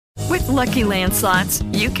Lucky Land Slots,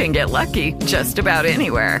 you can get lucky just about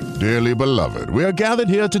anywhere. Dearly beloved, we are gathered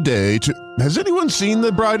here today to... Has anyone seen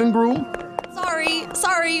the bride and groom?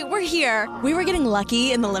 Sorry, we're here. We were getting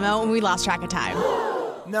lucky in the limo and we lost track of time.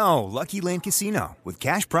 No, Lucky Land Casino, with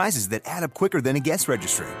cash prizes that add up quicker than a guest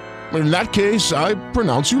registry. In that case, I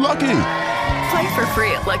pronounce you lucky. Play for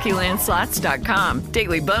free at LuckyLandSlots.com.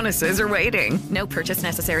 Daily bonuses are waiting. No purchase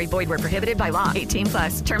necessary. Void where prohibited by law.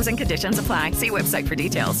 18+. Terms and conditions apply. See website for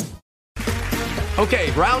details.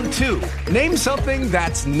 Okay, round two. Name something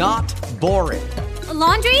that's not boring. A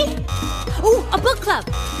laundry? Ooh, a book club.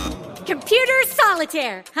 Computer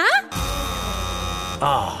solitaire, huh?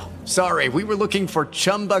 Ah, sorry. We were looking for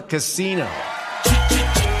Chumba Casino.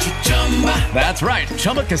 That's right.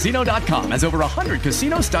 ChumbaCasino.com has over 100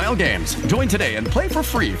 casino-style games. Join today and play for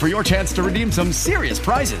free for your chance to redeem some serious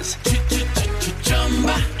prizes.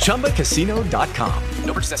 ChumbaCasino.com.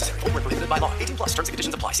 No purchase necessary. Void where prohibited by law. 18+. Terms and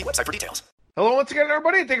conditions apply. See website for details. Hello once again,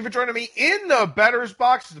 everybody, and thank you for joining me in the Bettor's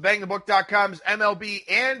Box, the BangTheBook.com's MLB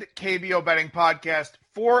and KBO betting podcast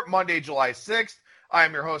for Monday, July 6th. I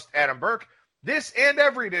am your host, Adam Burke. This and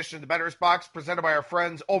every edition of the Bettor's Box presented by our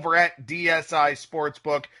friends over at DSI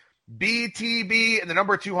Sportsbook. BTB and the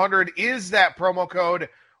number 200 is that promo code.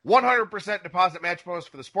 100% deposit match bonus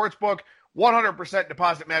for the Sportsbook, 100%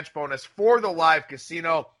 deposit match bonus for the live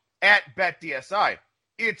casino at BetDSI.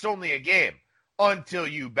 It's only a game until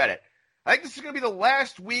you bet it. I think this is going to be the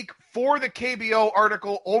last week for the KBO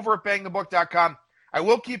article over at BangTheBook.com. I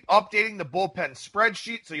will keep updating the bullpen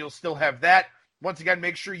spreadsheet, so you'll still have that. Once again,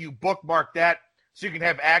 make sure you bookmark that so you can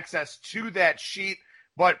have access to that sheet.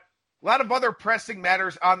 But a lot of other pressing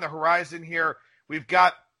matters on the horizon here. We've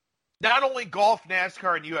got not only golf,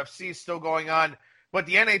 NASCAR, and UFC still going on, but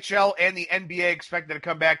the NHL and the NBA expected to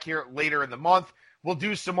come back here later in the month. We'll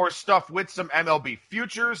do some more stuff with some MLB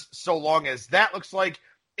futures, so long as that looks like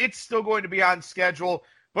it's still going to be on schedule.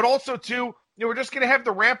 But also, too, we're just going to have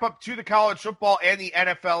the ramp up to the college football and the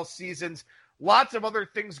NFL seasons. Lots of other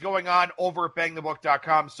things going on over at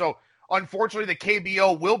BangTheBook.com. So, unfortunately, the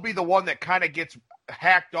KBO will be the one that kind of gets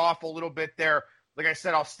hacked off a little bit there. Like I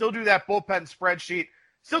said, I'll still do that bullpen spreadsheet.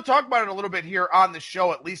 Still talk about it a little bit here on the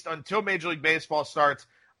show, at least until Major League Baseball starts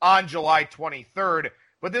on July 23rd.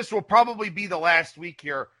 But this will probably be the last week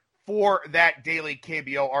here for that daily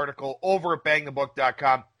KBO article over at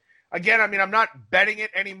BangTheBook.com. Again, I'm not betting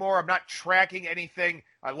it anymore. I'm not tracking anything.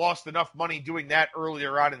 I lost enough money doing that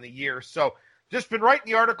earlier on in the year. So just been writing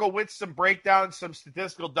the article with some breakdowns, some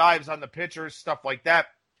statistical dives on the pitchers, stuff like that.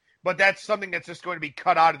 But that's something that's just going to be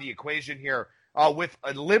cut out of the equation here with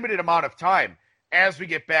a limited amount of time as we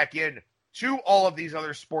get back in to all of these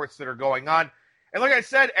other sports that are going on. And like I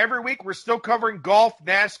said, every week we're still covering golf,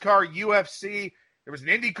 NASCAR, UFC. There was an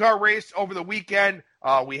IndyCar race over the weekend.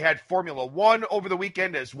 We had Formula One over the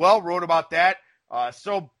weekend as well. Wrote about that.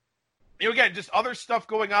 So, again, just other stuff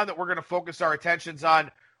going on that we're going to focus our attentions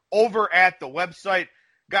on over at the website.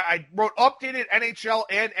 I wrote updated NHL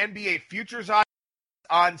and NBA futures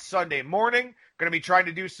on Sunday morning. Going to be trying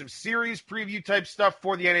to do some series preview type stuff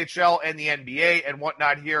for the NHL and the NBA and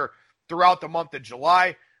whatnot here throughout the month of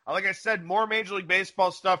July. Like I said, more Major League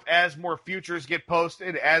Baseball stuff as more futures get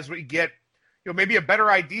posted, as we get maybe a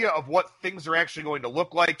better idea of what things are actually going to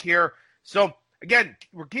look like here. So, again,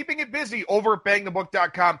 we're keeping it busy over at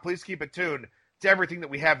BangTheBook.com. Please keep it tuned to everything that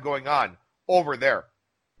we have going on over there.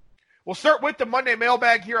 We'll start with the Monday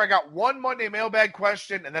mailbag here. I got one Monday mailbag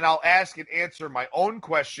question, and then I'll ask and answer my own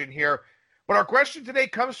question here. But our question today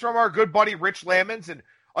comes from our good buddy Rich Lamons, and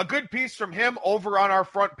a good piece from him over on our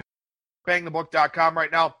front page, BangTheBook.com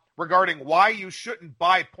right now, regarding why you shouldn't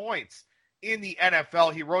buy points in the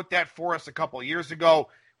NFL. He wrote that for us a couple of years ago.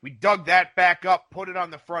 We dug that back up, put it on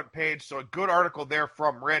the front page. So a good article there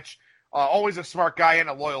from Rich. Always a smart guy and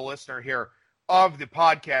a loyal listener here of the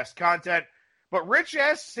podcast content. But Rich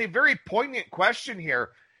asks a very poignant question here.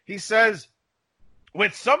 He says,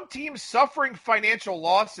 with some teams suffering financial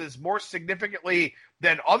losses more significantly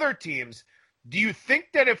than other teams, do you think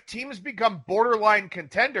that if teams become borderline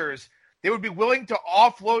contenders, they would be willing to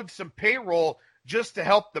offload some payroll just to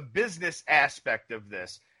help the business aspect of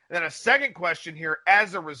this? And then a second question here,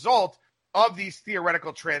 as a result of these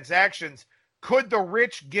theoretical transactions, could the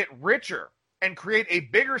rich get richer and create a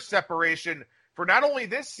bigger separation for not only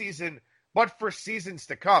this season, but for seasons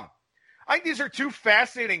to come? I think these are two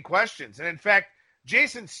fascinating questions. And in fact,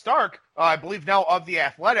 Jason Stark, I believe now of The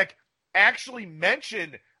Athletic, actually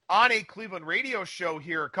mentioned on a Cleveland radio show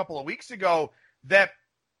here a couple of weeks ago that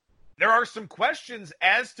there are some questions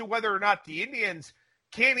as to whether or not the Indians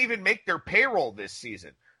can't even make their payroll this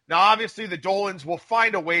season. Now, obviously, the Dolans will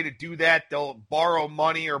find a way to do that. They'll borrow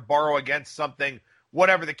money or borrow against something,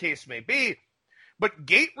 whatever the case may be. But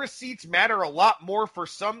gate receipts matter a lot more for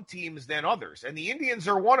some teams than others, and the Indians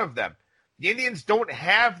are one of them. The Indians don't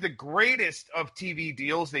have the greatest of TV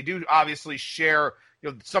deals. They do obviously share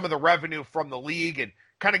some of the revenue from the league and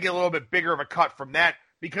kind of get a little bit bigger of a cut from that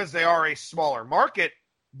because they are a smaller market.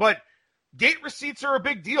 But gate receipts are a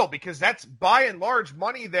big deal because that's by and large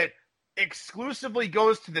money that exclusively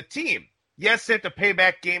goes to the team. Yes, they have to pay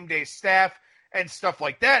back game day staff and stuff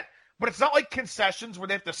like that, but it's not like concessions where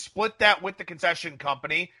they have to split that with the concession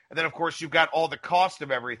company. And then, of course, you've got all the cost of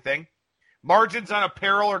everything. Margins on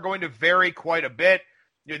apparel are going to vary quite a bit.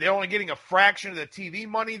 They're only getting a fraction of the TV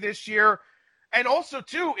money this year. And also,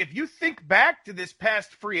 too, if you think back to this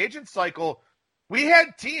past free agent cycle, we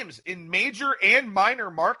had teams in major and minor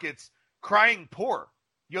markets crying poor.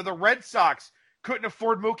 The Red Sox couldn't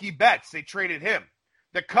afford Mookie Betts. They traded him.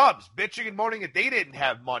 The Cubs bitching and moaning that they didn't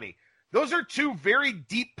have money. Those are two very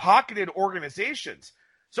deep-pocketed organizations.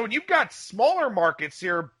 So when you've got smaller markets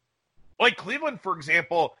here, like Cleveland, for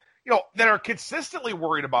example, that are consistently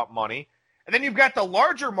worried about money, and then you've got the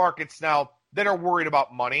larger markets now that are worried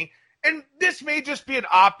about money, and this may just be an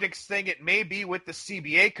optics thing. It may be with the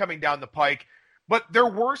CBA coming down the pike, but there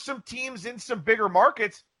were some teams in some bigger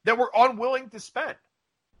markets that were unwilling to spend.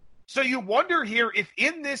 So you wonder here if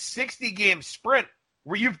in this 60-game sprint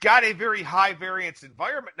where you've got a very high variance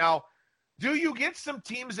environment now, do you get some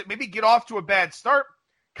teams that maybe get off to a bad start,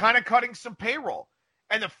 kind of cutting some payroll?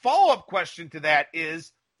 And the follow-up question to that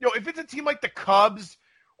is, if it's a team like the Cubs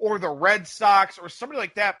or the Red Sox or somebody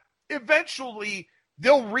like that, eventually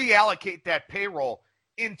they'll reallocate that payroll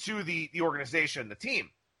into the organization, the team.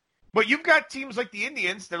 But you've got teams like the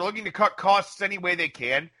Indians that are looking to cut costs any way they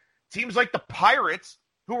can. Teams like the Pirates,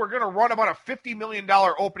 who are going to run about a $50 million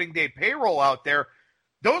opening day payroll out there.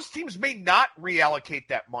 Those teams may not reallocate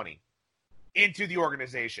that money into the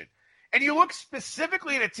organization. And you look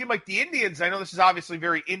specifically at a team like the Indians. I know this is obviously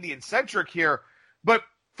very Indian-centric here, but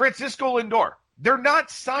Francisco Lindor. They're not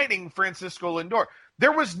signing Francisco Lindor.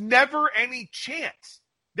 There was never any chance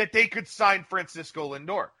that they could sign Francisco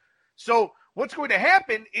Lindor. So what's going to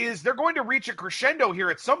happen is they're going to reach a crescendo here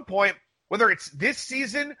at some point, whether it's this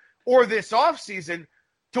season or this offseason,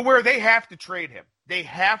 to where they have to trade him. They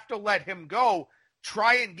have to let him go,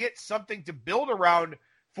 try and get something to build around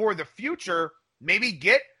for the future, maybe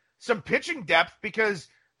get some pitching depth, because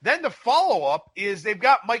then the follow-up is they've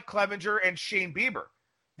got Mike Clevinger and Shane Bieber.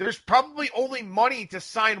 There's probably only money to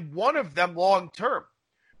sign one of them long-term.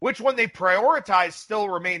 Which one they prioritize still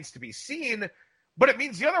remains to be seen, but it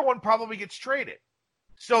means the other one probably gets traded.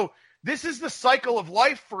 So this is the cycle of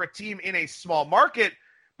life for a team in a small market,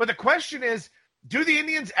 but the question is, do the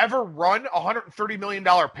Indians ever run a $130 million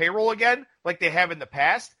payroll again like they have in the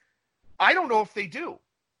past? I don't know if they do.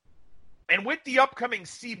 And with the upcoming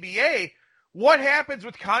CBA, what happens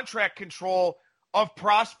with contract control of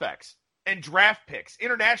prospects and draft picks,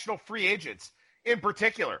 international free agents in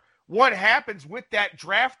particular? What happens with that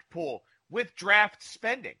draft pool, with draft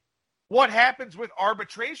spending? What happens with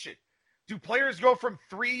arbitration? Do players go from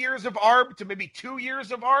 3 years of ARB to maybe 2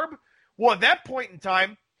 years of ARB? Well, at that point in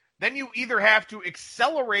time, then you either have to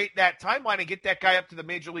accelerate that timeline and get that guy up to the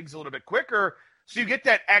major leagues a little bit quicker so you get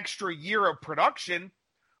that extra year of production,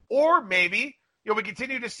 or maybe we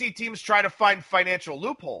continue to see teams try to find financial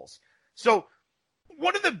loopholes. So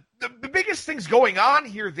one of the biggest things going on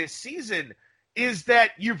here this season is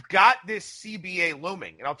that you've got this CBA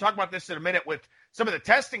looming. And I'll talk about this in a minute with some of the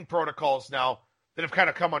testing protocols now that have kind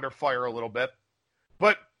of come under fire a little bit.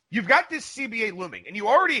 But you've got this CBA looming, and you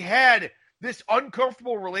already had this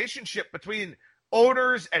uncomfortable relationship between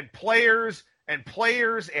owners and players and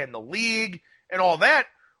the league and all that.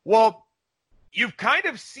 Well, you've kind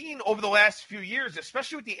of seen over the last few years,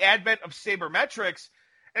 especially with the advent of sabermetrics,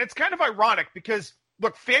 and it's kind of ironic because,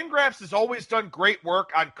 look, Fangraphs has always done great work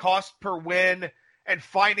on cost per win and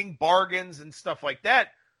finding bargains and stuff like that.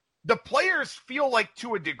 The players feel like,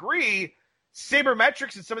 to a degree,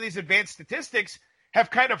 sabermetrics and some of these advanced statistics have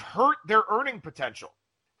kind of hurt their earning potential.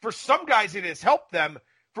 For some guys, it has helped them.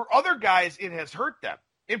 For other guys, it has hurt them.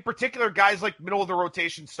 In particular, guys like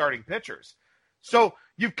middle-of-the-rotation starting pitchers. So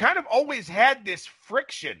you've kind of always had this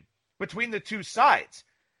friction between the two sides.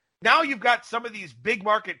 Now you've got some of these big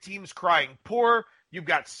market teams crying poor. You've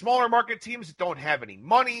got smaller market teams that don't have any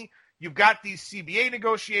money. You've got these CBA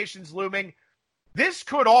negotiations looming. This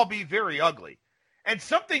could all be very ugly. And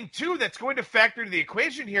something, too, that's going to factor into the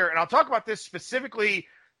equation here, and I'll talk about this specifically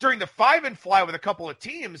during the 5-and-fly with a couple of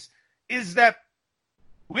teams, is that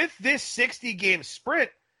with this 60-game sprint,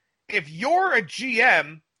 if you're a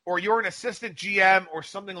GM or you're an assistant GM or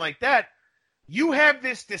something like that, you have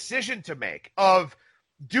this decision to make of,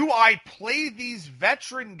 do I play these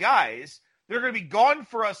veteran guys that are going to be gone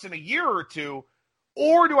for us in a year or two,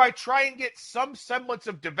 or do I try and get some semblance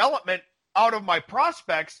of development out of my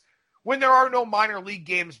prospects when there are no minor league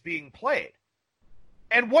games being played?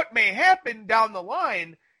 And what may happen down the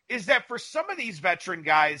line is that for some of these veteran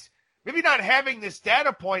guys, maybe not having this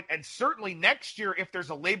data point, and certainly next year if there's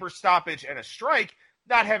a labor stoppage and a strike,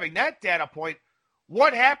 not having that data point,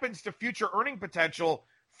 what happens to future earning potential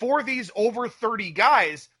for these over 30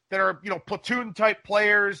 guys that are, platoon type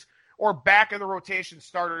players or back in the rotation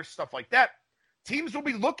starters, stuff like that? Teams will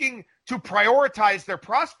be looking to prioritize their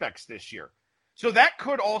prospects this year. So that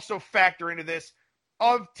could also factor into this,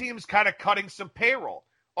 of teams kind of cutting some payroll,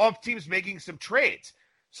 of teams making some trades.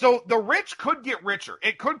 So the rich could get richer.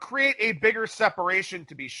 It could create a bigger separation,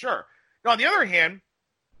 to be sure. Now, on the other hand,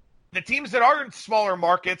 the teams that are in smaller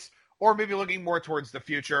markets or maybe looking more towards the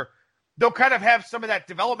future, they'll kind of have some of that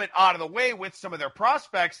development out of the way with some of their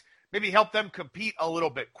prospects, maybe help them compete a little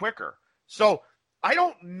bit quicker. So I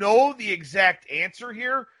don't know the exact answer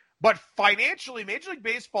here, but financially, Major League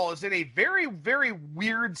Baseball is in a very, very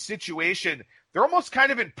weird situation. They're almost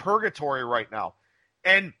kind of in purgatory right now.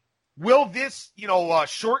 And will this,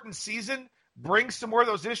 shortened season bring some more of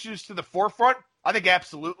those issues to the forefront? I think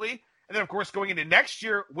absolutely. And then, of course, going into next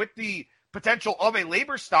year with the potential of a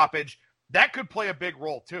labor stoppage, that could play a big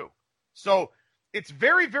role too. So it's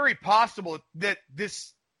very, very possible that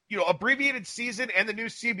this, abbreviated season and the new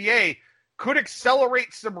CBA could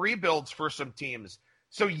accelerate some rebuilds for some teams.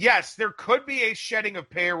 So yes, there could be a shedding of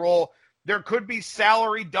payroll. There could be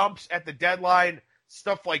salary dumps at the deadline,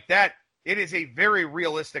 stuff like that. It is a very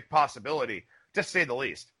realistic possibility, to say the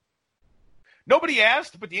least. Nobody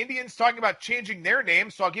asked, but the Indians talking about changing their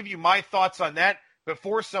name, so I'll give you my thoughts on that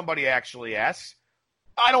before somebody actually asks.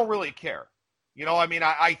 I don't really care.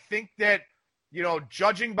 I think that,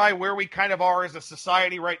 judging by where we kind of are as a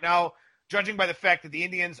society right now, judging by the fact that the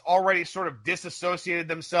Indians already sort of disassociated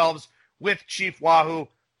themselves with Chief Wahoo,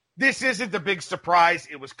 this isn't the big surprise.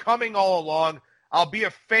 It was coming all along. I'll be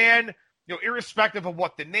a fan, irrespective of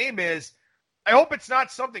what the name is. I hope it's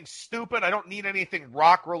not something stupid. I don't need anything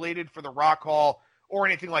rock-related for the Rock Hall or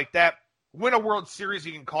anything like that. Win a World Series,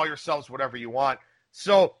 you can call yourselves whatever you want.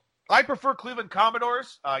 So I prefer Cleveland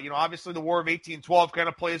Commodores. Obviously the War of 1812 kind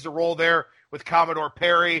of plays a role there with Commodore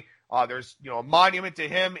Perry. There's, a monument to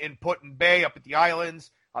him in Put-in Bay up at the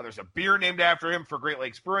Islands. There's a beer named after him for Great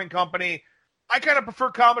Lakes Brewing Company. I kind of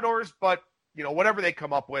prefer Commodores, but, whatever they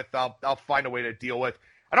come up with, I'll find a way to deal with.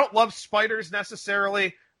 I don't love spiders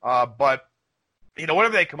necessarily, but,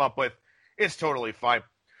 whatever they come up with is totally fine.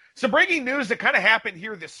 So breaking news that kind of happened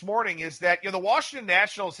here this morning is that, the Washington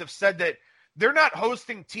Nationals have said that they're not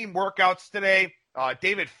hosting team workouts today.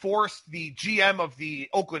 David Forst, the GM of the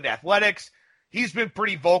Oakland Athletics, he's been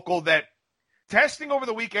pretty vocal that testing over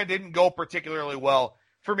the weekend didn't go particularly well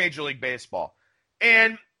for Major League Baseball.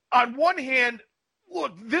 And on one hand,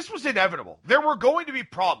 look, this was inevitable. There were going to be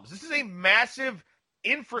problems. This is a massive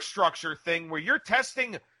infrastructure thing where you're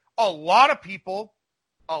testing a lot of people,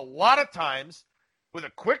 a lot of times, with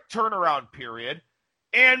a quick turnaround period.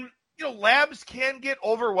 And, labs can get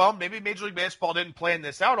overwhelmed. Maybe Major League Baseball didn't plan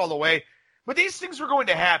this out all the way, but these things were going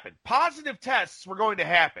to happen. Positive tests were going to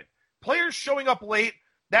happen. Players showing up late,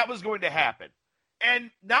 that was going to happen. And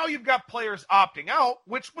now you've got players opting out,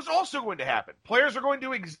 which was also going to happen. Players are going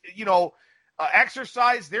to,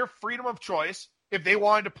 exercise their freedom of choice if they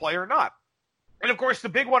wanted to play or not. And, of course, the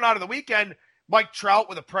big one out of the weekend, Mike Trout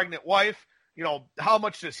with a pregnant wife. How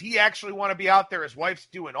much does he actually want to be out there? His wife's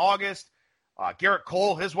due in August. Garrett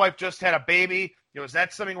Cole, his wife just had a baby. Is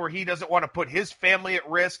that something where he doesn't want to put his family at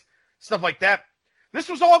risk? Stuff like that. This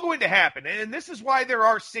was all going to happen. And this is why there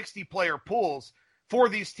are 60-player pools for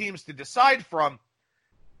these teams to decide from.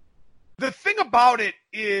 The thing about it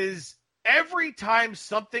is every time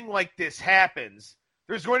something like this happens,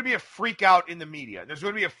 there's going to be a freak out in the media. There's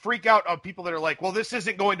going to be a freak out of people that are like, well, this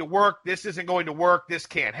isn't going to work. This isn't going to work. This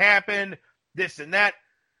can't happen. This and that.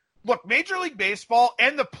 Look, Major League Baseball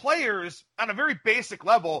and the players on a very basic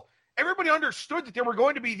level, everybody understood that there were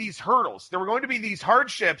going to be these hurdles. There were going to be these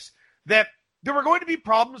hardships, that there were going to be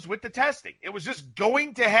problems with the testing. It was just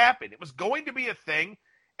going to happen. It was going to be a thing,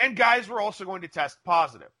 and guys were also going to test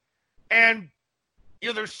positive. And,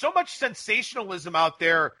 there's so much sensationalism out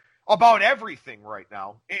there about everything right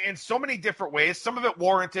now in so many different ways, some of it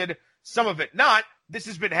warranted, some of it not. This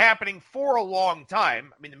has been happening for a long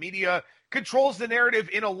time. I mean, the media controls the narrative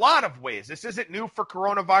in a lot of ways. This isn't new for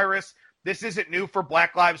coronavirus. This isn't new for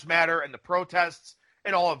Black Lives Matter and the protests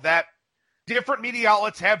and all of that. Different media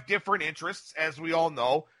outlets have different interests, as we all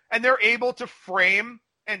know, and they're able to frame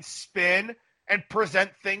and spin and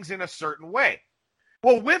present things in a certain way.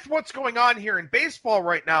 Well, with what's going on here in baseball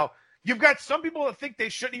right now, you've got some people that think they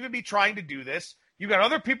shouldn't even be trying to do this. You've got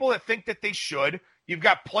other people that think that they should. You've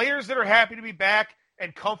got players that are happy to be back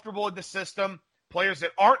and comfortable in the system. Players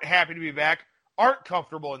that aren't happy to be back aren't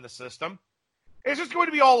comfortable in the system. It's just going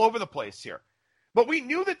to be all over the place here. But we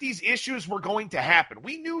knew that these issues were going to happen.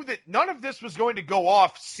 We knew that none of this was going to go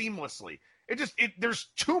off seamlessly. There's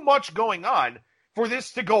too much going on for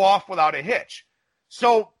this to go off without a hitch.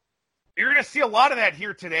 So you're going to see a lot of that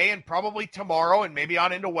here today and probably tomorrow and maybe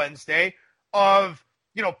on into Wednesday of,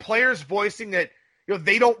 players voicing that,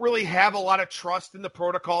 they don't really have a lot of trust in the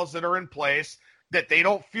protocols that are in place, that they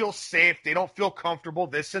don't feel safe, they don't feel comfortable,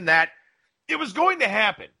 this and that. It was going to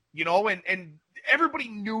happen, and everybody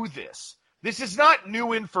knew this. This is not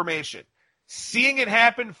new information. Seeing it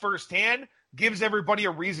happen firsthand gives everybody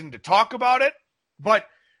a reason to talk about it. But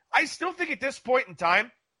I still think at this point in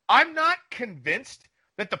time, I'm not convinced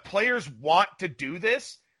that the players want to do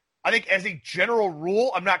this. I think as a general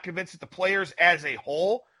rule, I'm not convinced that the players as a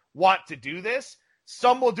whole want to do this.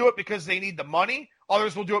 Some will do it because they need the money.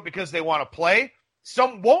 Others will do it because they want to play.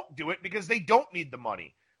 Some won't do it because they don't need the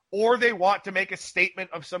money or they want to make a statement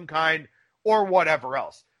of some kind or whatever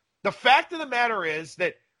else. The fact of the matter is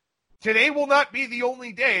that today will not be the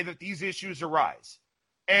only day that these issues arise.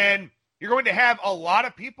 And you're going to have a lot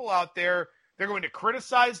of people out there. They're going to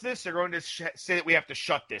criticize this. They're going to say that we have to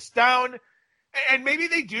shut this down. And maybe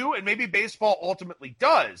they do, and maybe baseball ultimately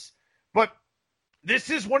does. But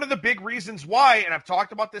this is one of the big reasons why, and I've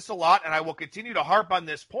talked about this a lot, and I will continue to harp on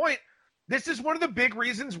this point. This is one of the big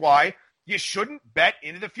reasons why you shouldn't bet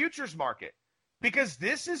into the futures market, because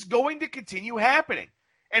this is going to continue happening.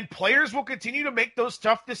 And players will continue to make those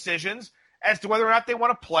tough decisions as to whether or not they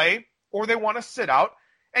want to play or they want to sit out.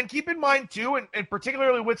 And keep in mind, too, and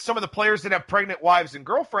particularly with some of the players that have pregnant wives and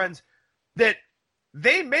girlfriends, that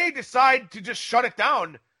they may decide to just shut it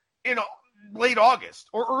down in late August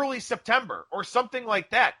or early September or something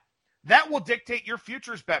like that. That will dictate your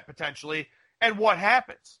futures bet potentially and what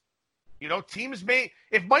happens. Teams may,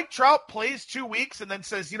 if Mike Trout plays 2 weeks and then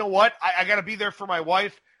says, you know what, I got to be there for my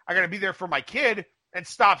wife, I got to be there for my kid, and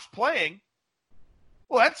stops playing,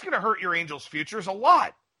 well, that's going to hurt your Angels' futures a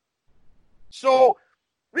lot. So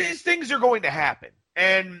these things are going to happen.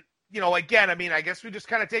 And, again, I guess we just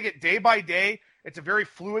kind of take it day by day. It's a very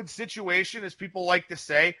fluid situation, as people like to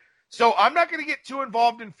say. So I'm not going to get too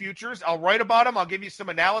involved in futures. I'll write about them. I'll give you some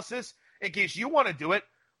analysis in case you want to do it.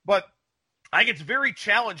 But I think it's very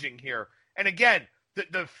challenging here. And again,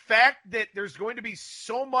 the fact that there's going to be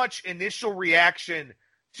so much initial reaction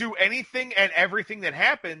to anything and everything that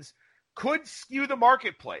happens could skew the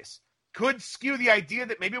marketplace, could skew the idea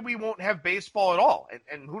that maybe we won't have baseball at all.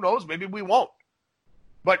 And who knows, maybe we won't.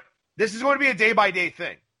 But this is going to be a day-by-day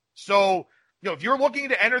thing. So, if you're looking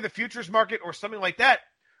to enter the futures market or something like that,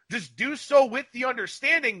 just do so with the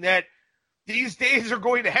understanding that these days are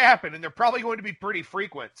going to happen and they're probably going to be pretty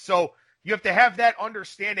frequent. So you have to have that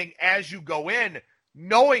understanding as you go in,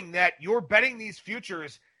 knowing that you're betting these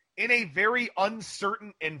futures in a very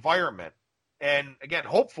uncertain environment. And again,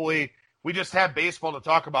 hopefully we just have baseball to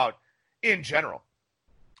talk about in general.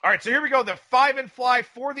 All right, so here we go. The 5 and fly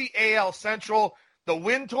for the AL Central. The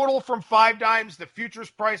win total from 5 Dimes, the futures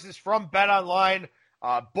prices from BetOnline.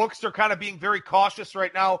 Books are kind of being very cautious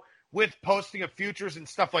right now with posting of futures and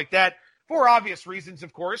stuff like that for obvious reasons,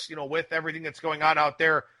 of course, with everything that's going on out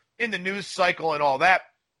there in the news cycle and all that.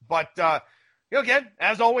 But, again,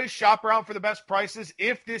 as always, shop around for the best prices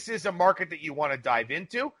if this is a market that you want to dive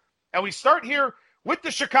into. And we start here with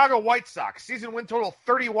the Chicago White Sox. Season win total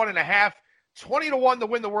 31.5, 20-1 to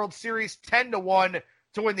win the World Series, 10-1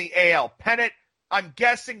 to win the AL pennant. I'm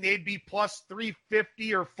guessing they'd be plus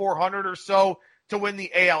 350 or 400 or so to win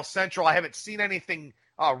the AL Central. I haven't seen anything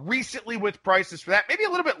recently with prices for that. Maybe a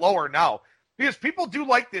little bit lower now because people do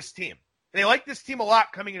like this team. They like this team a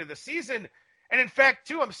lot coming into the season. And in fact,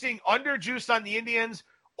 too, I'm seeing underjuice on the Indians,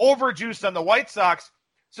 overjuice on the White Sox.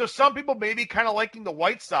 So some people may be kind of liking the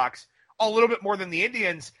White Sox a little bit more than the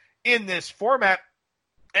Indians in this format.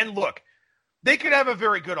 And look, they could have a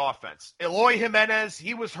very good offense. Eloy Jimenez,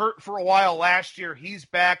 he was hurt for a while last year. He's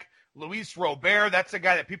back. Luis Robert, that's a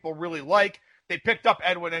guy that people really like. They picked up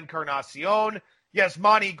Edwin Encarnacion.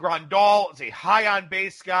 Yasmani Grandal is a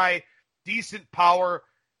high-on-base guy, decent power,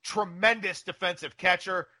 tremendous defensive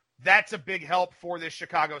catcher. That's a big help for this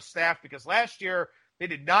Chicago staff because last year they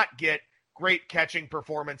did not get great catching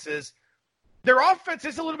performances. Their offense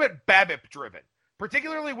is a little bit BABIP-driven,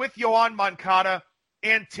 particularly with Yoan Moncada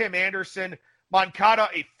and Tim Anderson. Moncada,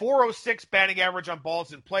 a 406 batting average on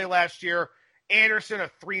balls in play last year. Anderson, a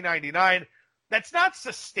 399. That's not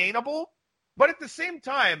sustainable, but at the same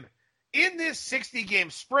time, in this 60-game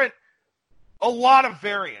sprint, a lot of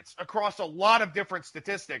variance across a lot of different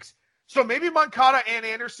statistics. So maybe Moncada and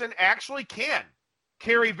Anderson actually can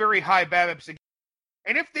carry very high BABIPs again.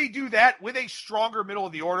 And if they do that with a stronger middle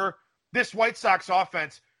of the order, this White Sox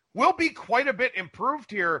offense will be quite a bit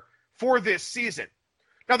improved here for this season.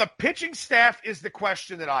 Now, the pitching staff is the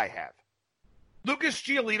question that I have. Lucas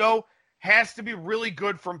Giolito has to be really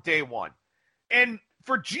good from day one. And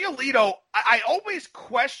for Giolito, I always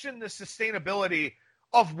question the sustainability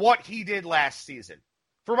of what he did last season.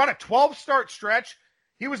 For about a 12-start stretch,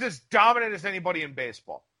 he was as dominant as anybody in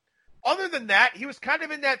baseball. Other than that, he was kind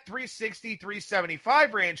of in that 360,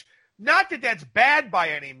 375 range. Not that that's bad by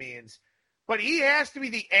any means, but he has to be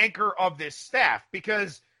the anchor of this staff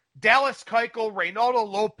because Dallas Keuchel, Reynaldo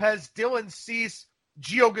Lopez, Dylan Cease,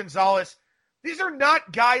 Gio Gonzalez, these are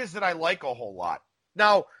not guys that I like a whole lot.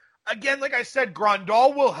 Now, again, like I said,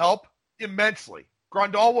 Grandal will help immensely.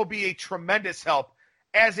 Grandal will be a tremendous help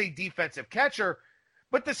as a defensive catcher,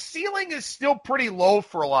 but the ceiling is still pretty low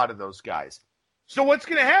for a lot of those guys. So what's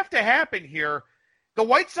going to happen here, the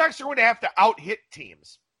White Sox are going to have to out-hit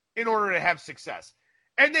teams in order to have success.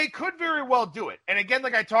 And they could very well do it. And again,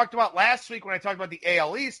 like I talked about last week when I talked about the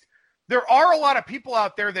AL East, there are a lot of people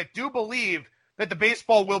out there that do believe that the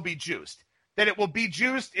baseball will be juiced, that it will be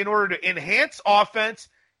juiced in order to enhance offense,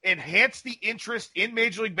 enhance the interest in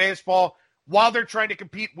Major League Baseball while they're trying to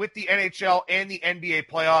compete with the NHL and the NBA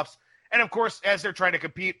playoffs. And, of course, as they're trying to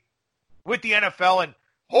compete with the NFL and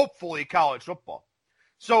hopefully college football.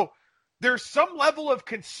 So there's some level of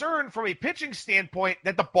concern from a pitching standpoint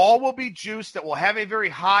that the ball will be juiced, that will have a very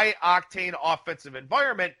high-octane offensive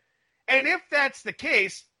environment. And if that's the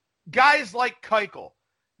case, guys like Keuchel,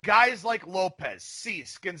 guys like Lopez,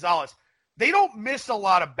 Cease, Gonzalez, they don't miss a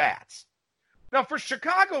lot of bats. Now, for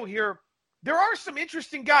Chicago here, there are some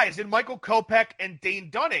interesting guys in Michael Kopech and Dane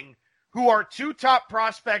Dunning, who are two top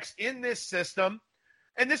prospects in this system.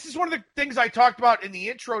 And this is one of the things I talked about in the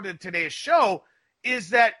intro to today's show, is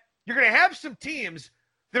that you're going to have some teams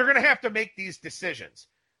that are going to have to make these decisions.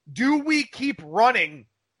 Do we keep running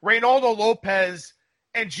Reynaldo Lopez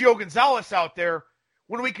and Gio Gonzalez out there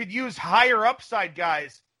when we could use higher upside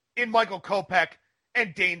guys in Michael Kopech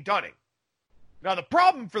and Dane Dunning? Now, the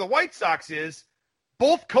problem for the White Sox is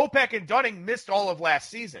both Kopech and Dunning missed all of last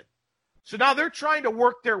season. So now they're trying to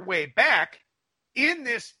work their way back in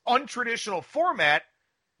this untraditional format.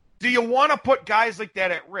 Do you want to put guys like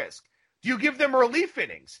that at risk? Do you give them relief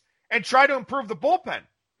innings and try to improve the bullpen?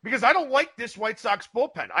 Because I don't like this White Sox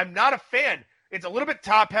bullpen. I'm not a fan. It's a little bit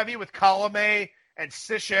top-heavy with Colomé and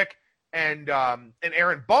Cishek and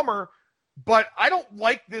Aaron Bummer, but I don't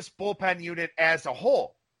like this bullpen unit as a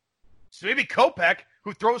whole. So maybe Kopech,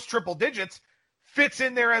 who throws triple digits, fits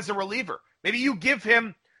in there as a reliever. Maybe you give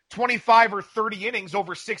him 25 or 30 innings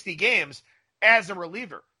over 60 games as a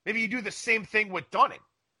reliever. Maybe you do the same thing with Dunning.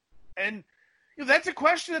 And that's a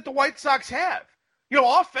question that the White Sox have.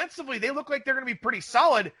 Offensively, they look like they're going to be pretty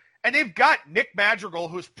solid, and they've got Nick Madrigal,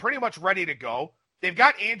 who's pretty much ready to go. They've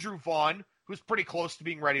got Andrew Vaughn, who's pretty close to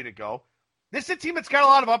being ready to go. This is a team that's got a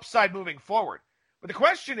lot of upside moving forward. But the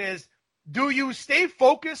question is, do you stay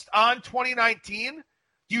focused on 2019?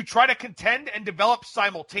 Do you try to contend and develop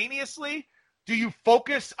simultaneously? Do you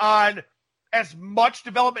focus on as much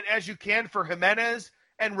development as you can for Jimenez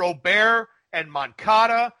and Robert and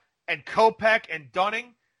Moncada and Kopech and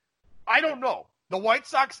Dunning? I don't know. The White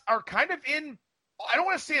Sox are kind of in, I don't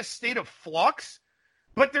want to say a state of flux,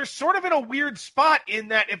 but they're sort of in a weird spot in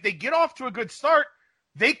that if they get off to a good start,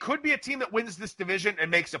 they could be a team that wins this division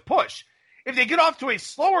and makes a push. If they get off to a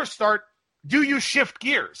slower start, do you shift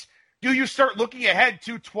gears? Do you start looking ahead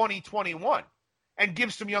to 2021 and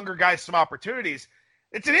give some younger guys some opportunities?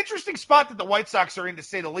 It's an interesting spot that the White Sox are in, to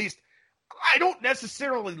say the least. I don't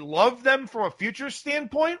necessarily love them from a future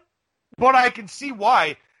standpoint, but I can see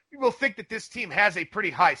why people think that this team has a pretty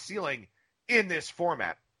high ceiling in this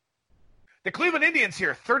format. The Cleveland Indians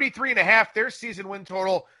here, 33.5, their season win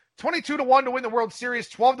total, 22-1 to win the World Series,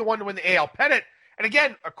 12-1 to win the AL pennant. And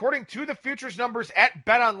again, according to the futures numbers at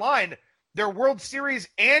BetOnline, their World Series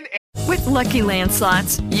and... With Lucky Land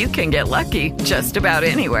Slots, you can get lucky just about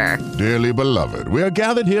anywhere. Dearly beloved, we are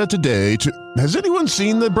gathered here today to... Has anyone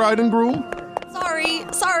seen the bride and groom?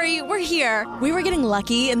 Sorry, we're here. We were getting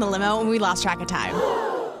lucky in the limo and we lost track of time.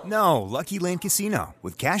 No, Lucky Land Casino,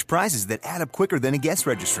 with cash prizes that add up quicker than a guest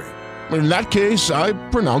registry. In that case, I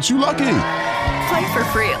pronounce you lucky. Play for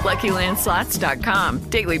free at LuckyLandSlots.com.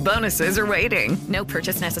 Daily bonuses are waiting. No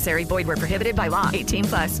purchase necessary. Void where prohibited by law.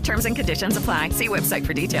 18+. Terms and conditions apply. See website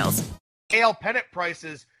for details. AL pennant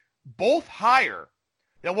prices both higher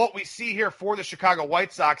than what we see here for the Chicago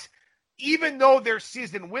White Sox, even though their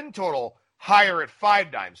season win total higher at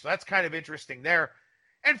 5 dimes. So that's kind of interesting there.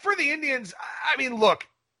 And for the Indians, I mean, look,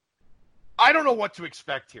 I don't know what to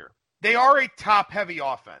expect here. They are a top-heavy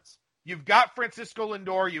offense. You've got Francisco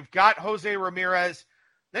Lindor, you've got Jose Ramirez,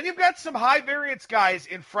 then you've got some high-variance guys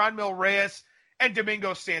in Franmil Reyes and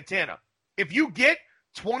Domingo Santana. If you get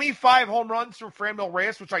 25 home runs from Franmil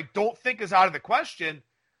Reyes, which I don't think is out of the question,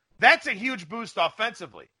 that's a huge boost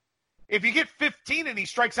offensively. If you get 15 and he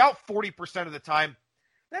strikes out 40% of the time,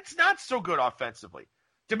 that's not so good offensively.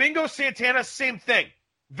 Domingo Santana, same thing.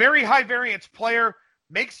 Very high-variance player,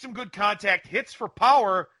 makes some good contact, hits for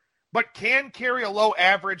power, but can carry a low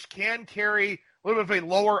average, can carry a little bit of a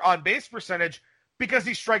lower on-base percentage because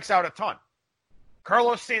he strikes out a ton.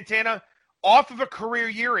 Carlos Santana, off of a career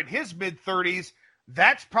year in his mid-30s,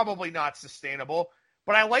 that's probably not sustainable.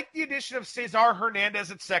 But I like the addition of Cesar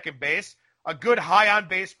Hernandez at second base, a good high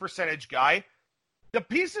on-base percentage guy. The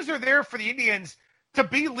pieces are there for the Indians to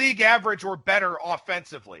be league average or better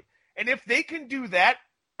offensively. And if they can do that,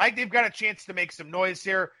 I think they've got a chance to make some noise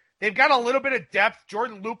here. They've got a little bit of depth.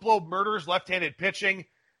 Jordan Luplow murders left-handed pitching.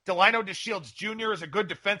 Delino DeShields Jr. is a good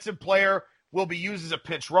defensive player, will be used as a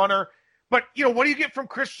pinch runner. But, what do you get from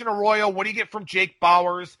Christian Arroyo? What do you get from Jake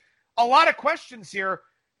Bauers? A lot of questions here.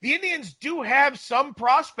 The Indians do have some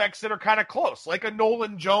prospects that are kind of close, like a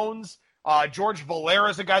Nolan Jones. George Valera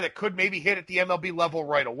is a guy that could maybe hit at the MLB level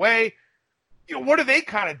right away. What do they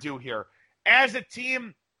kind of do here? As a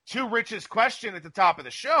team, to Rich's question at the top of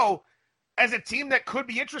the show, as a team that could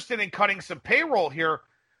be interested in cutting some payroll here,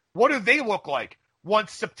 what do they look like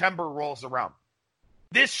once September rolls around?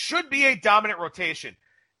 This should be a dominant rotation.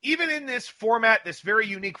 Even in this format, this very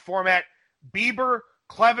unique format, Bieber,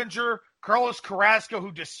 Clevenger, Carlos Carrasco,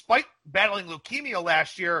 who despite battling leukemia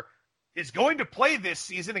last year, is going to play this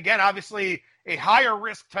season. Again, obviously a higher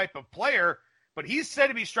risk type of player, but he's said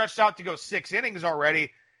to be stretched out to go 6 innings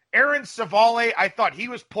already. Aaron Savale, I thought he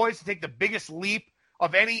was poised to take the biggest leap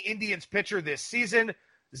of any Indians pitcher this season.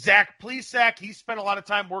 Zach Plesac, he spent a lot of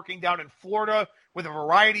time working down in Florida with a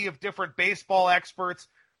variety of different baseball experts.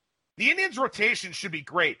 The Indians' rotation should be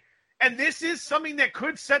great. And this is something that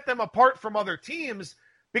could set them apart from other teams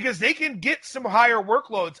because they can get some higher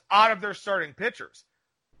workloads out of their starting pitchers.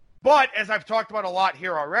 But, as I've talked about a lot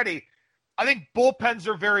here already, I think bullpens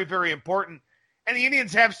are very, very important. And the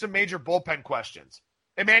Indians have some major bullpen questions.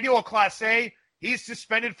 Emmanuel Clase, he's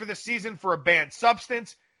suspended for the season for a banned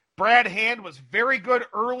substance. Brad Hand was very good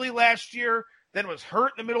early last year, then was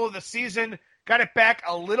hurt in the middle of the season, got it back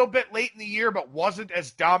a little bit late in the year, but wasn't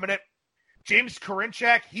as dominant. James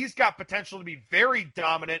Karinchak, he's got potential to be very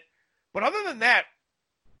dominant. But other than that,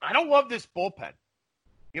 I don't love this bullpen.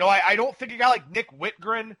 I don't think a guy like Nick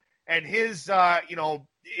Whitgren and his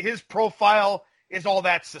profile is all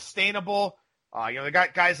that sustainable. They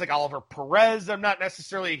got guys like Oliver Perez I'm not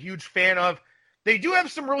necessarily a huge fan of. They do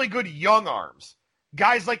have some really good young arms.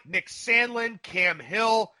 Guys like Nick Sandlin, Cam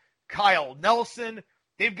Hill, Kyle Nelson.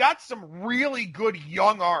 They've got some really good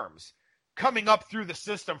young arms coming up through the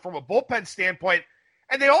system from a bullpen standpoint.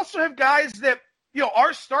 And they also have guys that,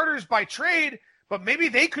 are starters by trade, but maybe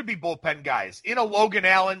they could be bullpen guys. In a Logan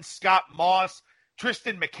Allen, Scott Moss,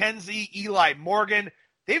 Tristan McKenzie, Eli Morgan.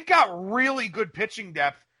 They've got really good pitching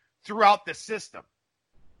depth throughout the system.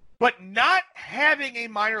 But not having a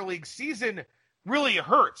minor league season really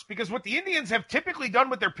hurts because what the Indians have typically done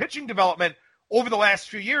with their pitching development over the last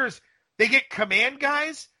few years, they get command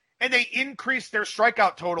guys and they increase their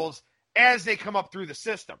strikeout totals as they come up through the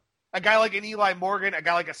system. A guy like an Eli Morgan, a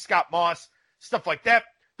guy like a Scott Moss, stuff like that.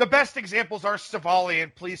 The best examples are Savale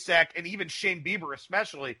and Plesac and even Shane Bieber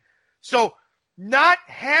especially. So not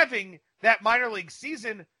having that minor league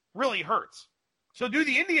season really hurts. So do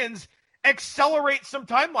the Indians accelerate some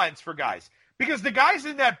timelines for guys? Because the guys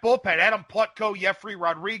in that bullpen, Adam Plutko, Jeffrey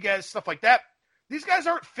Rodriguez, stuff like that, these guys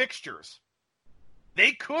aren't fixtures.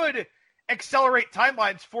 They could accelerate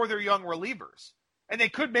timelines for their young relievers. And they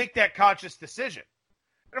could make that conscious decision.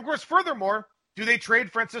 And of course, furthermore, do they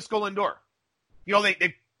trade Francisco Lindor?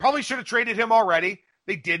 They probably should have traded him already.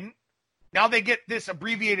 They didn't. Now they get this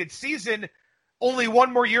abbreviated season, only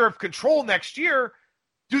one more year of control next year.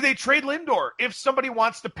 Do they trade Lindor if somebody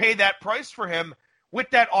wants to pay that price for him with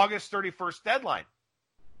that August 31st deadline?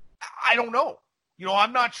 I don't know.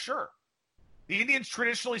 I'm not sure. The Indians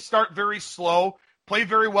traditionally start very slow, play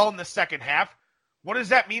very well in the second half. What does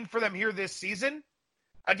that mean for them here this season?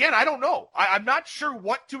 Again, I don't know. I'm not sure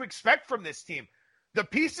what to expect from this team. The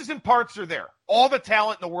pieces and parts are there. All the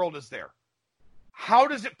talent in the world is there. How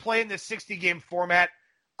does it play in this 60-game format?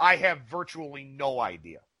 I have virtually no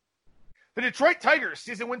idea. The Detroit Tigers,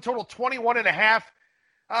 season win total 21.5.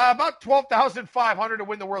 about 12,500 to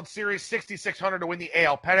win the World Series, 6,600 to win the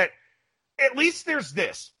AL pennant. At least there's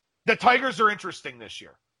this. The Tigers are interesting this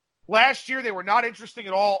year. Last year, they were not interesting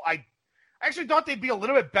at all. I actually thought they'd be a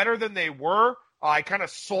little bit better than they were. I kind of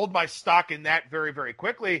sold my stock in that very, very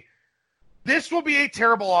quickly. This will be a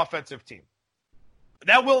terrible offensive team.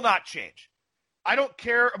 That will not change. I don't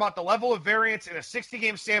care about the level of variance in a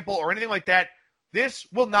 60-game sample or anything like that. This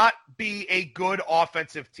will not be a good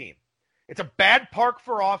offensive team. It's a bad park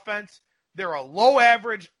for offense. They're a low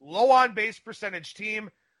average, low on-base percentage team.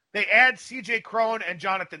 They add C.J. Cron and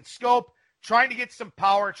Jonathan Schoop, trying to get some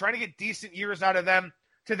power, trying to get decent years out of them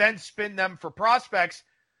to then spin them for prospects.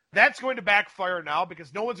 That's going to backfire now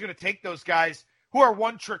because no one's going to take those guys who are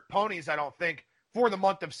one-trick ponies, I don't think, for the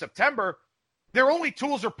month of September. Their only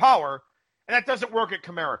tools are power, and that doesn't work at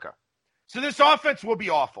Comerica. So this offense will be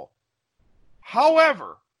awful.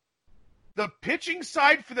 However, the pitching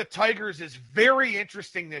side for the Tigers is very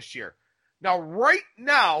interesting this year. Now, right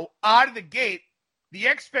now, out of the gate, the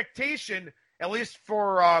expectation, at least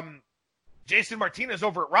for Jason Martinez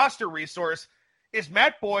over at Roster Resource, is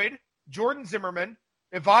Matt Boyd, Jordan Zimmermann,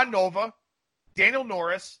 Ivan Nova, Daniel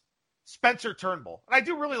Norris, Spencer Turnbull. And I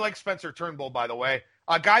do really like Spencer Turnbull, by the way.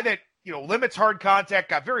 A guy that, limits hard contact,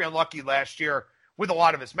 got very unlucky last year with a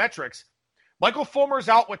lot of his metrics. Michael Fulmer's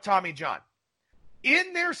out with Tommy John.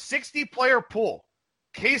 In their 60-player pool,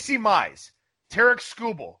 Casey Mize, Tarek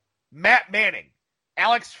Skubal, Matt Manning,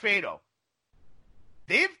 Alex Faedo.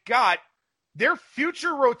 They've got their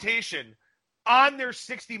future rotation on their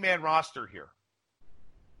 60-man roster here.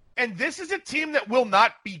 And this is a team that will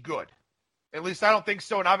not be good. At least I don't think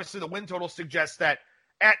so. And obviously the win total suggests that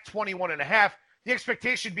at 21.5, the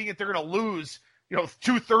expectation being that they're going to lose,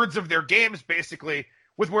 2/3 of their games basically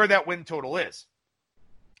with where that win total is.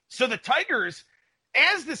 So the Tigers,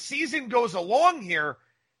 as the season goes along here,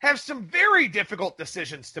 have some very difficult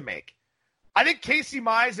decisions to make. I think Casey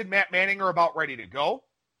Mize and Matt Manning are about ready to go.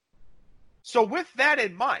 So with that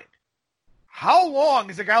in mind, how long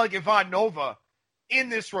is a guy like Ivan Nova in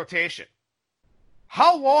this rotation?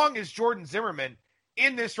 How long is Jordan Zimmermann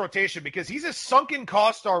in this rotation? Because he's a sunken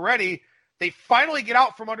cost already. They finally get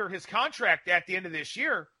out from under his contract at the end of this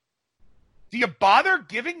year. Do you bother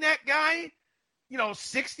giving that guy,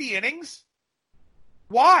 60 innings?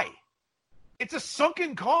 Why? It's a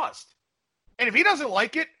sunken cost. And if he doesn't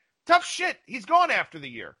like it, tough shit. He's gone after the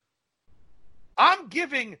year. I'm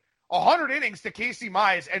giving 100 innings to Casey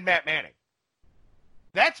Mize and Matt Manning.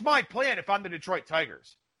 That's my plan if I'm the Detroit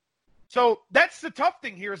Tigers. So that's the tough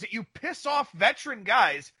thing here is that you piss off veteran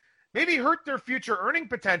guys, maybe hurt their future earning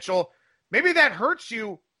potential. Maybe that hurts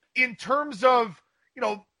you in terms of,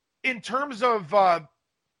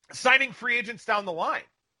 signing free agents down the line.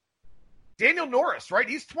 Daniel Norris, right?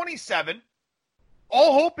 He's 27.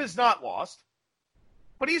 All hope is not lost,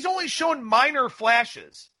 but he's only shown minor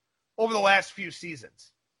flashes over the last few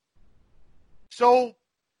seasons. So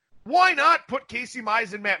why not put Casey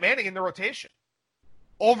Mize and Matt Manning in the rotation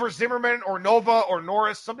over Zimmermann or Nova or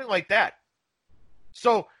Norris, something like that?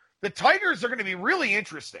 So the Tigers are going to be really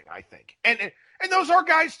interesting, I think. And those are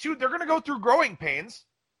guys, too, they're going to go through growing pains,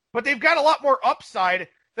 but they've got a lot more upside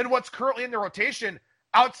than what's currently in the rotation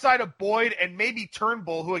outside of Boyd and maybe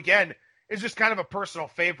Turnbull, who, again, is just kind of a personal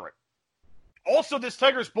favorite. Also, this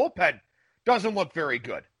Tigers bullpen doesn't look very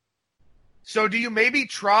good. So do you maybe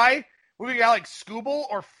try moving a guy like Skubal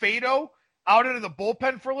or Faedo out into the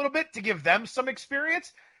bullpen for a little bit to give them some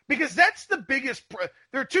experience? Because that's the biggest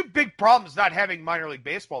there are two big problems not having minor league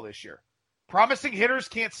baseball this year. Promising hitters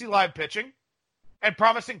can't see live pitching, and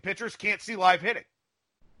promising pitchers can't see live hitting.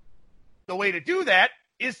 The way to do that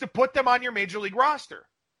is to put them on your major league roster.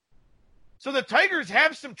 So the Tigers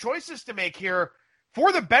have some choices to make here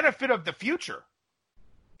for the benefit of the future.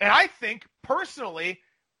 And I think, personally,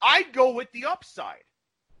 I'd go with the upside.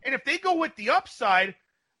 And if they go with the upside,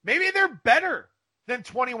 maybe they're better than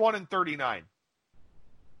 21-39.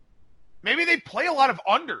 Maybe they play a lot of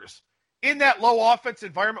unders in that low offense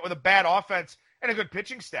environment with a bad offense and a good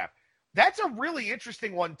pitching staff. That's a really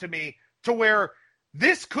interesting one to me, to where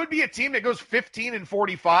this could be a team that goes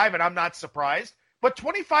 15-45, and I'm not surprised. But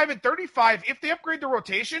 25-35, if they upgrade the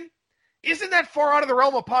rotation, isn't that far out of the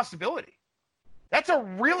realm of possibility? That's a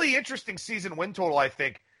really interesting season win total, I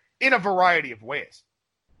think, in a variety of ways.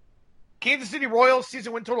 Kansas City Royals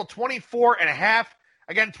season win total 24.5.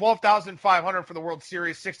 Again, 12,500 for the World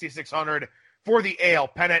Series, 6,600 for the AL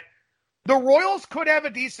pennant. The Royals could have a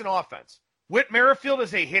decent offense. Whit Merrifield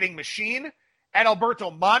is a hitting machine.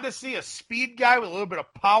 Adalberto Mondesi, a speed guy with a little bit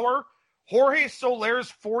of power. Jorge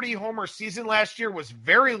Soler's 40-homer season last year was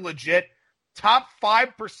very legit. Top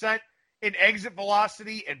 5% in exit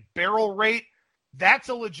velocity and barrel rate. That's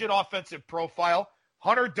a legit offensive profile.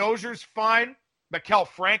 Hunter Dozier's fine. Maikel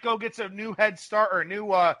Franco gets a new head start or a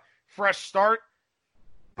new fresh start.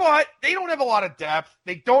 But they don't have a lot of depth.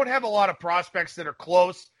 They don't have a lot of prospects that are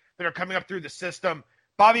close, that are coming up through the system.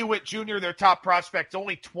 Bobby Witt Jr., their top prospect,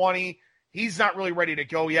 only 20. He's not really ready to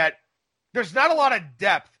go yet. There's not a lot of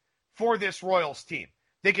depth for this Royals team.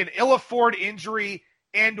 They can ill afford injury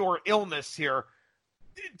and or illness here.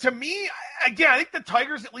 To me, again, I think the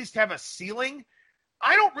Tigers at least have a ceiling.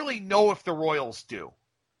 I don't really know if the Royals do.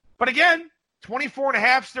 But again,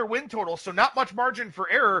 24.5 is their win total, so not much margin for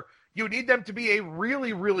error. You need them to be a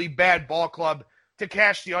really, really bad ball club to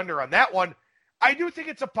cash the under on that one. I do think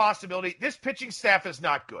it's a possibility. This pitching staff is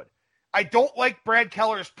not good. I don't like Brad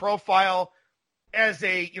Keller's profile as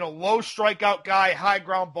a low strikeout guy, high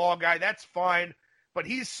ground ball guy. That's fine, but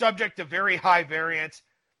he's subject to very high variance.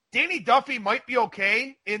 Danny Duffy might be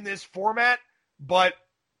okay in this format, but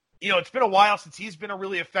it's been a while since he's been a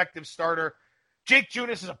really effective starter. Jake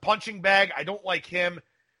Junis is a punching bag. I don't like him.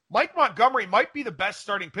 Mike Montgomery might be the best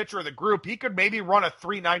starting pitcher of the group. He could maybe run a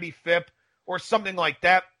 390 FIP or something like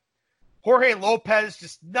that. Jorge Lopez,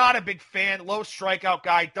 just not a big fan. Low strikeout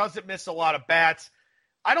guy, doesn't miss a lot of bats.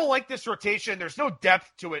 I don't like this rotation. There's no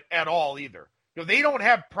depth to it at all either. They don't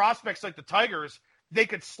have prospects like the Tigers they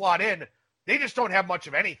could slot in. They just don't have much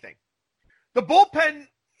of anything. The bullpen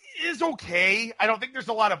is okay. I don't think there's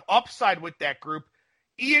a lot of upside with that group.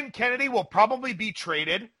 Ian Kennedy will probably be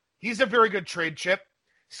traded. He's a very good trade chip.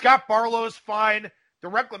 Scott Barlow's fine. The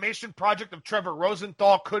reclamation project of Trevor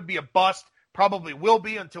Rosenthal could be a bust. Probably will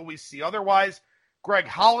be until we see otherwise. Greg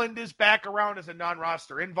Holland is back around as a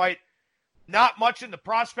non-roster invite. Not much in the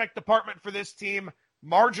prospect department for this team.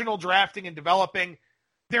 Marginal drafting and developing.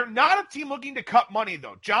 They're not a team looking to cut money,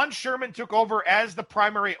 though. John Sherman took over as the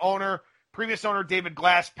primary owner. Previous owner David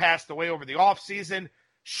Glass passed away over the offseason.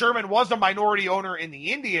 Sherman was a minority owner in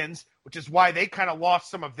the Indians, which is why they kind of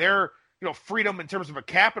lost some of their freedom in terms of a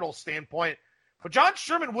capital standpoint. But John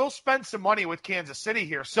Sherman will spend some money with Kansas City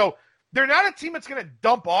here. So they're not a team that's going to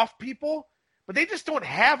dump off people, but they just don't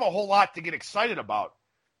have a whole lot to get excited about.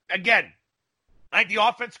 Again, I think the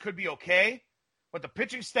offense could be okay, but the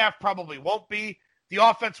pitching staff probably won't be. The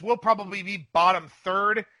offense will probably be bottom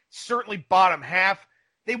third, certainly bottom half.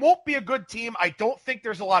 They won't be a good team. I don't think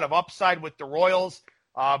there's a lot of upside with the Royals.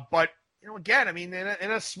 But, again, I mean,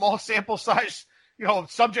 in a small sample size,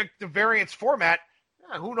 subject to variance format,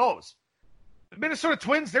 who knows? The Minnesota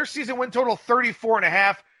Twins, their season win total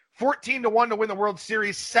 34.5, 14-1 to win the World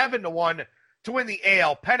Series, 7-1 to win the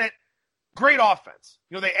AL pennant. Great offense.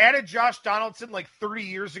 They added Josh Donaldson like 30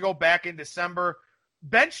 years ago back in December.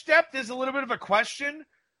 Bench depth is a little bit of a question,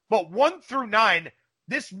 but 1 through 9,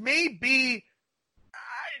 this may be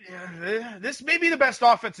the best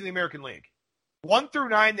offense in the American League. 1 through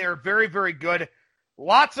 9, they're very, very good.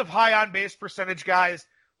 Lots of high on-base percentage guys,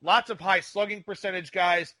 lots of high slugging percentage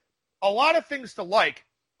guys, a lot of things to like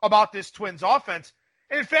about this Twins offense.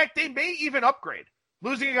 And in fact, they may even upgrade.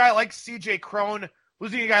 Losing a guy like C.J. Cron,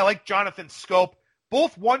 losing a guy like Jonathan Scope,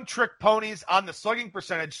 both one-trick ponies on the slugging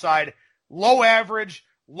percentage side, low average,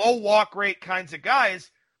 low walk rate kinds of guys.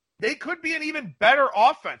 They could be an even better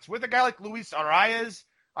offense with a guy like Luis Arias,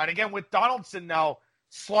 and again with Donaldson now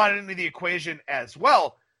slotted into the equation as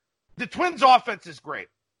well. The Twins' offense is great.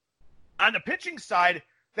 On the pitching side,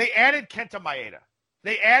 they added Kenta Maeda.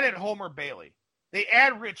 They added Homer Bailey. They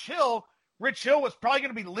add Rich Hill. Rich Hill was probably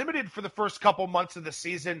going to be limited for the first couple months of the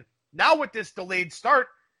season. Now with this delayed start,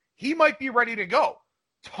 he might be ready to go.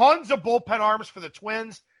 Tons of bullpen arms for the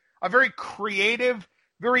Twins. A very creative,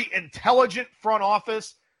 very intelligent front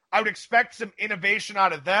office. I would expect some innovation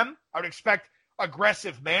out of them. I would expect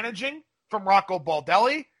aggressive managing from Rocco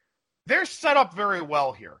Baldelli. They're set up very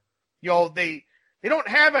well here. They don't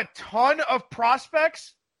have a ton of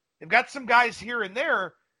prospects. They've got some guys here and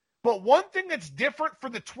there. But one thing that's different for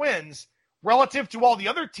the Twins relative to all the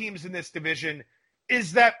other teams in this division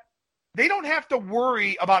is that they don't have to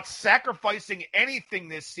worry about sacrificing anything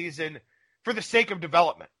this season for the sake of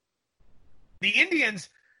development. The Indians,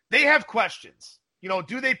 they have questions.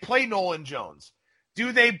 Do they play Nolan Jones?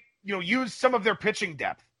 Do they, use some of their pitching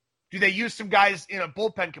depth? Do they use some guys in a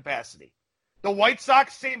bullpen capacity? The White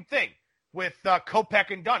Sox, same thing with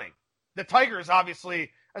Kopech and Dunning. The Tigers,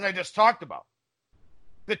 obviously, as I just talked about.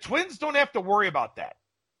 The Twins don't have to worry about that.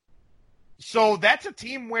 So that's a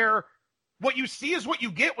team where what you see is what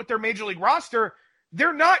you get with their major league roster.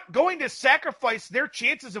 They're not going to sacrifice their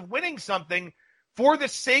chances of winning something for the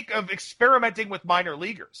sake of experimenting with minor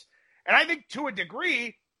leaguers. And I think to a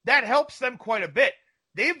degree, that helps them quite a bit.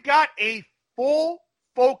 They've got a full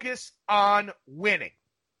focus on winning.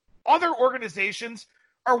 Other organizations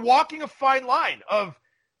are walking a fine line of,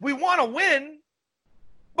 we want to win,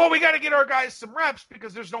 but we got to get our guys some reps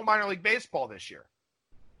because there's no minor league baseball this year.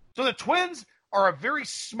 So the Twins are a very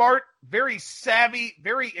smart, very savvy,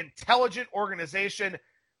 very intelligent organization.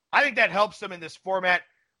 I think that helps them in this format.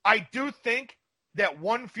 I do think that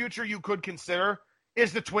one future you could consider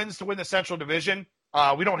is the Twins to win the Central Division.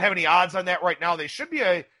 We don't have any odds on that right now. They should be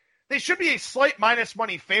a slight minus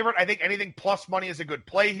money favorite. I think anything plus money is a good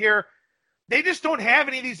play here. They just don't have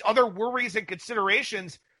any of these other worries and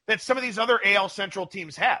considerations that some of these other AL Central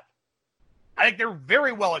teams have. I think they're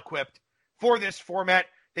very well equipped for this format.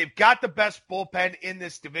 They've got the best bullpen in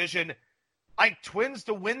this division. I think Twins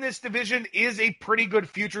to win this division is a pretty good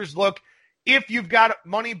futures look. If you've got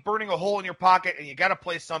money burning a hole in your pocket and you got to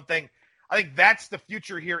play something, I think that's the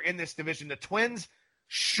future here in this division. The Twins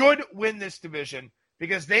should win this division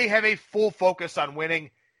because they have a full focus on winning,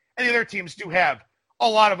 and the other teams do have a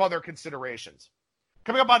lot of other considerations.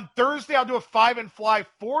 Coming up on Thursday, I'll do a 5 and fly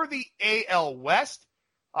for the AL West.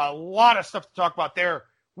 A lot of stuff to talk about there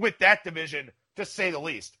with that division, to say the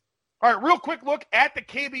least. All right, real quick look at the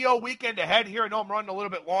KBO weekend ahead here. I know I'm running a little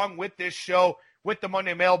bit long with this show, with the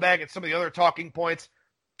Monday mailbag and some of the other talking points.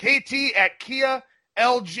 KT at Kia,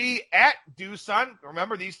 LG at Doosan.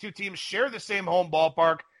 Remember, these two teams share the same home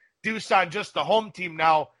ballpark. Doosan just the home team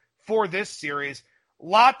now for this series.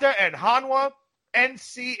 Lata and Hanwha,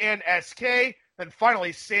 NC and SK, and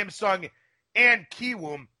finally Samsung and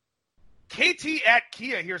Kiwoom. KT at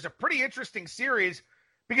Kia here's a pretty interesting series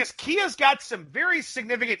because Kia's got some very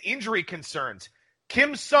significant injury concerns.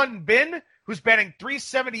 Kim Sun Bin, who's batting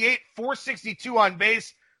 .378, .462 on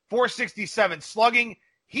base, .467 slugging,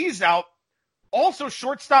 he's out. Also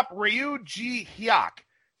shortstop Ryu Ji Hyuk,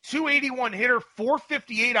 .281 hitter,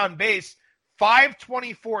 .458 on base,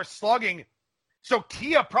 .524 slugging. So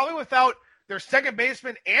Kia probably without their second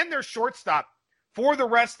baseman and their shortstop for the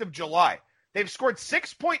rest of July. They've scored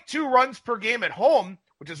 6.2 runs per game at home,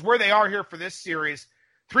 which is where they are here for this series,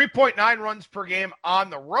 3.9 runs per game on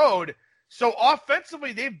the road. So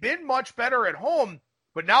offensively, they've been much better at home,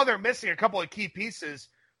 but now they're missing a couple of key pieces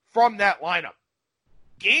from that lineup.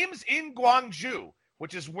 Games in Gwangju,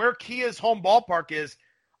 which is where Kia's home ballpark is,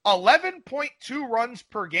 11.2 runs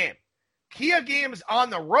per game. Kia games on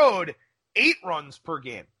the road, 8 runs per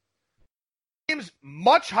game. Games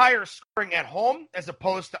much higher scoring at home as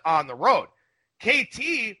opposed to on the road.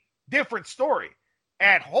 KT, different story.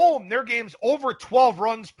 At home, their game's over 12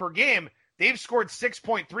 runs per game. They've scored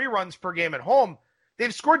 6.3 runs per game at home.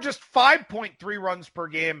 They've scored just 5.3 runs per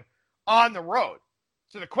game on the road.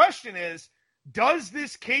 So the question is, does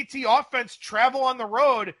this KT offense travel on the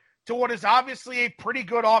road to what is obviously a pretty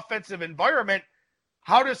good offensive environment?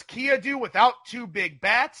 How does Kia do without two big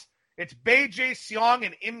bats? It's Bae-Jae Seong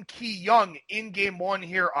and Im Ki-young in game one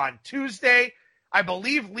here on Tuesday. I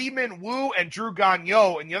believe Lee Min-woo and Drew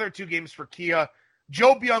Gagnon in the other two games for Kia.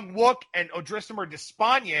 Jo Byung-wook and Odrisamer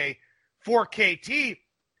Despaigne for KT.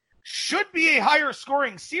 Should be a higher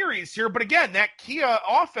scoring series here, but again, that Kia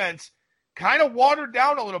offense kind of watered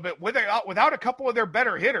down a little bit without a couple of their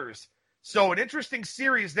better hitters. So an interesting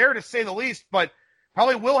series there to say the least, but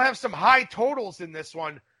probably will have some high totals in this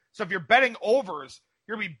one. So if you're betting overs,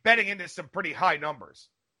 you're going to be betting into some pretty high numbers.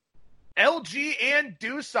 LG and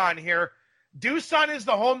Doosan here. Doosan is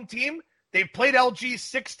the home team. They've played LG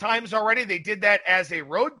 6 times already. They did that as a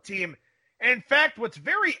road team. And in fact, what's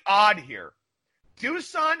very odd here,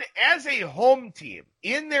 Doosan as a home team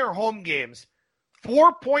in their home games,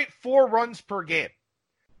 4.4 runs per game.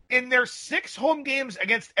 In their 6 home games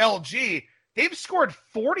against LG, they've scored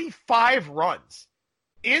 45 runs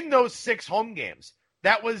in those 6 home games.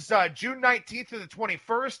 That was June 19th to the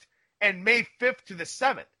 21st and May 5th to the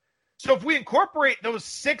 7th. So if we incorporate those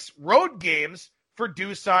 6 road games for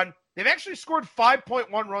Doosan, they've actually scored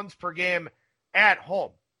 5.1 runs per game at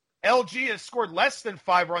home. LG has scored less than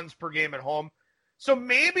 5 runs per game at home. So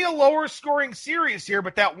maybe a lower scoring series here,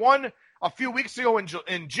 but that one a few weeks ago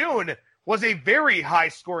in June was a very high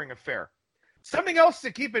scoring affair. Something else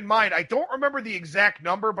to keep in mind, I don't remember the exact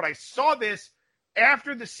number, but I saw this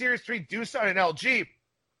after the series between Doosan and LG.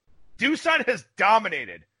 Doosan has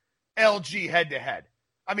dominated LG head-to-head.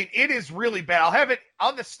 I mean, it is really bad. I'll have it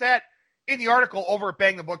on the stat in the article over at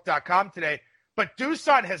bangthebook.com today, but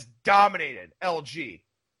Doosan has dominated LG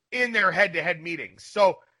in their head-to-head meetings.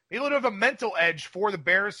 So a little bit of a mental edge for the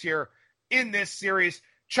Bears here in this series.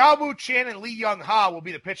 Cha Woo-chan and Lee Young-ha will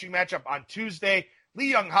be the pitching matchup on Tuesday.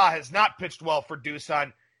 Lee Young-ha has not pitched well for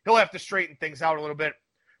Doosan. He'll have to straighten things out a little bit.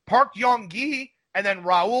 Park Yong-gi and then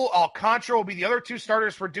Raul Alcantara will be the other 2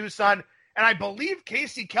 starters for Doosan. And I believe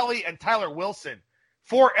Casey Kelly and Tyler Wilson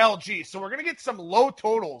for LG. So we're going to get some low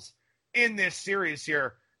totals in this series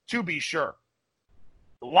here, to be sure.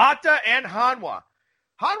 Lotta and Hanwha.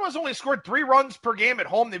 Hanwha's only scored 3 runs per game at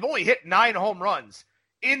home. They've only hit 9 home runs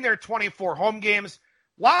in their 24 home games.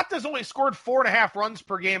 Lotta's only scored 4.5 runs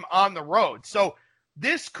per game on the road. So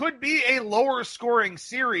this could be a lower scoring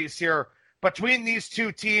series here between these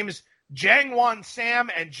two teams. Jangwon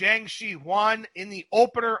Sam and Jiangxi Huan in the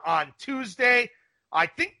opener on Tuesday. I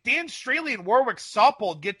think Dan Straley and Warwick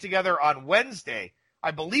Saupold get together on Wednesday.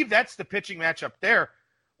 I believe that's the pitching matchup there.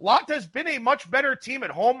 Lotta's been a much better team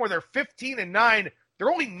at home where they're 15-9.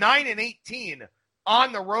 They're only 9-18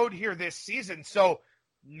 on the road here this season. So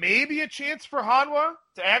maybe a chance for Hanwha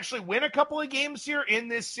to actually win a couple of games here in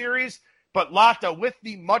this series, but Lotta with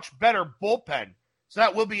the much better bullpen. So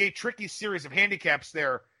that will be a tricky series of handicaps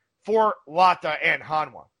there for Lotta and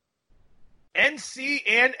Hanwha. NC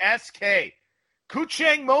and SK.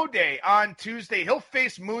 Kuchang Mo Day on Tuesday. He'll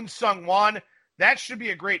face Moon Sung Won. That should be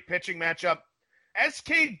a great pitching matchup.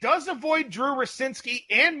 SK does avoid Drew Rosinski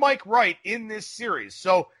and Mike Wright in this series.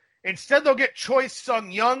 So instead they'll get Choi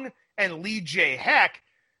Sung Young and Lee Jae Heck.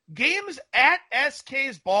 Games at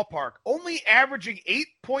SK's ballpark only averaging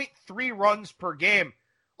 8.3 runs per game.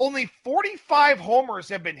 Only 45 homers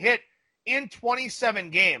have been hit in 27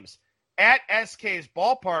 games at SK's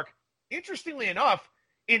ballpark. Interestingly enough,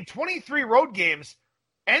 in 23 road games,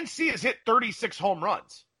 NC has hit 36 home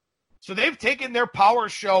runs. So they've taken their power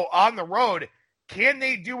show on the road. Can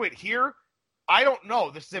they do it here? I don't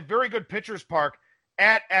know. This is a very good pitcher's park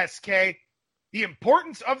at SK. The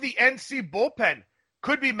importance of the NC bullpen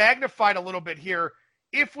could be magnified a little bit here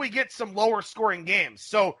if we get some lower scoring games.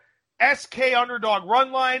 So SK underdog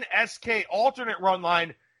run line, SK alternate run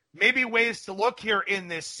line, maybe ways to look here in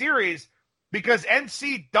this series because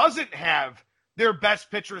NC doesn't have their best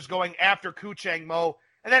pitchers going after Kuchang Mo.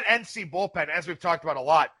 And that NC bullpen, as we've talked about a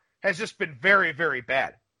lot, has just been very, very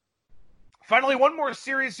bad. Finally, one more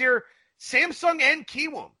series here. Samsung and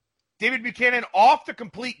Kiwoom. David Buchanan off the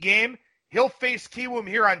complete game. He'll face Kiwoom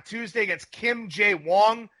here on Tuesday against Kim Jae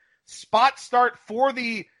Wong. Spot start for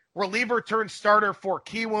the reliever turned starter for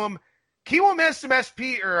Kiwoom. Kiwoom has some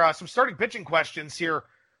some starting pitching questions here.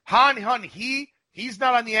 Han Hun Hee, he's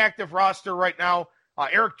not on the active roster right now.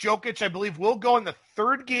 Eric Jokic, I believe, will go in the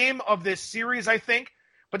third game of this series, I think.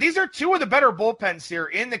 But these are two of the better bullpens here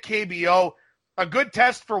in the KBO. A good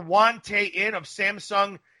test for Wan Tae-in of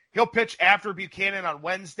Samsung. He'll pitch after Buchanan on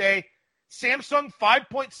Wednesday. Samsung,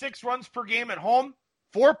 5.6 runs per game at home,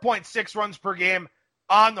 4.6 runs per game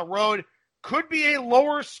on the road. Could be a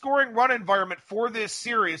lower scoring run environment for this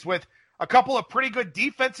series with a couple of pretty good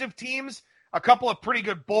defensive teams, a couple of pretty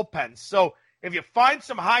good bullpens. So if you find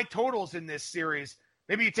some high totals in this series,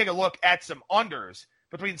 maybe you take a look at some unders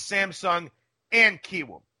between Samsung and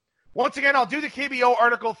Kiwoom. Once again, I'll do the KBO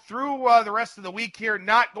article through the rest of the week here.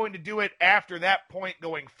 Not going to do it after that point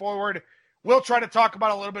going forward. We'll try to talk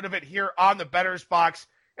about a little bit of it here on the Bettor's Box,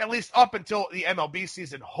 at least up until the MLB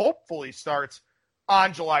season hopefully starts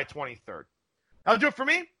on July 23rd. That'll do it for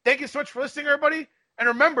me. Thank you so much for listening, everybody. And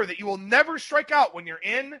remember that you will never strike out when you're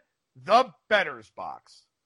in the Bettor's Box.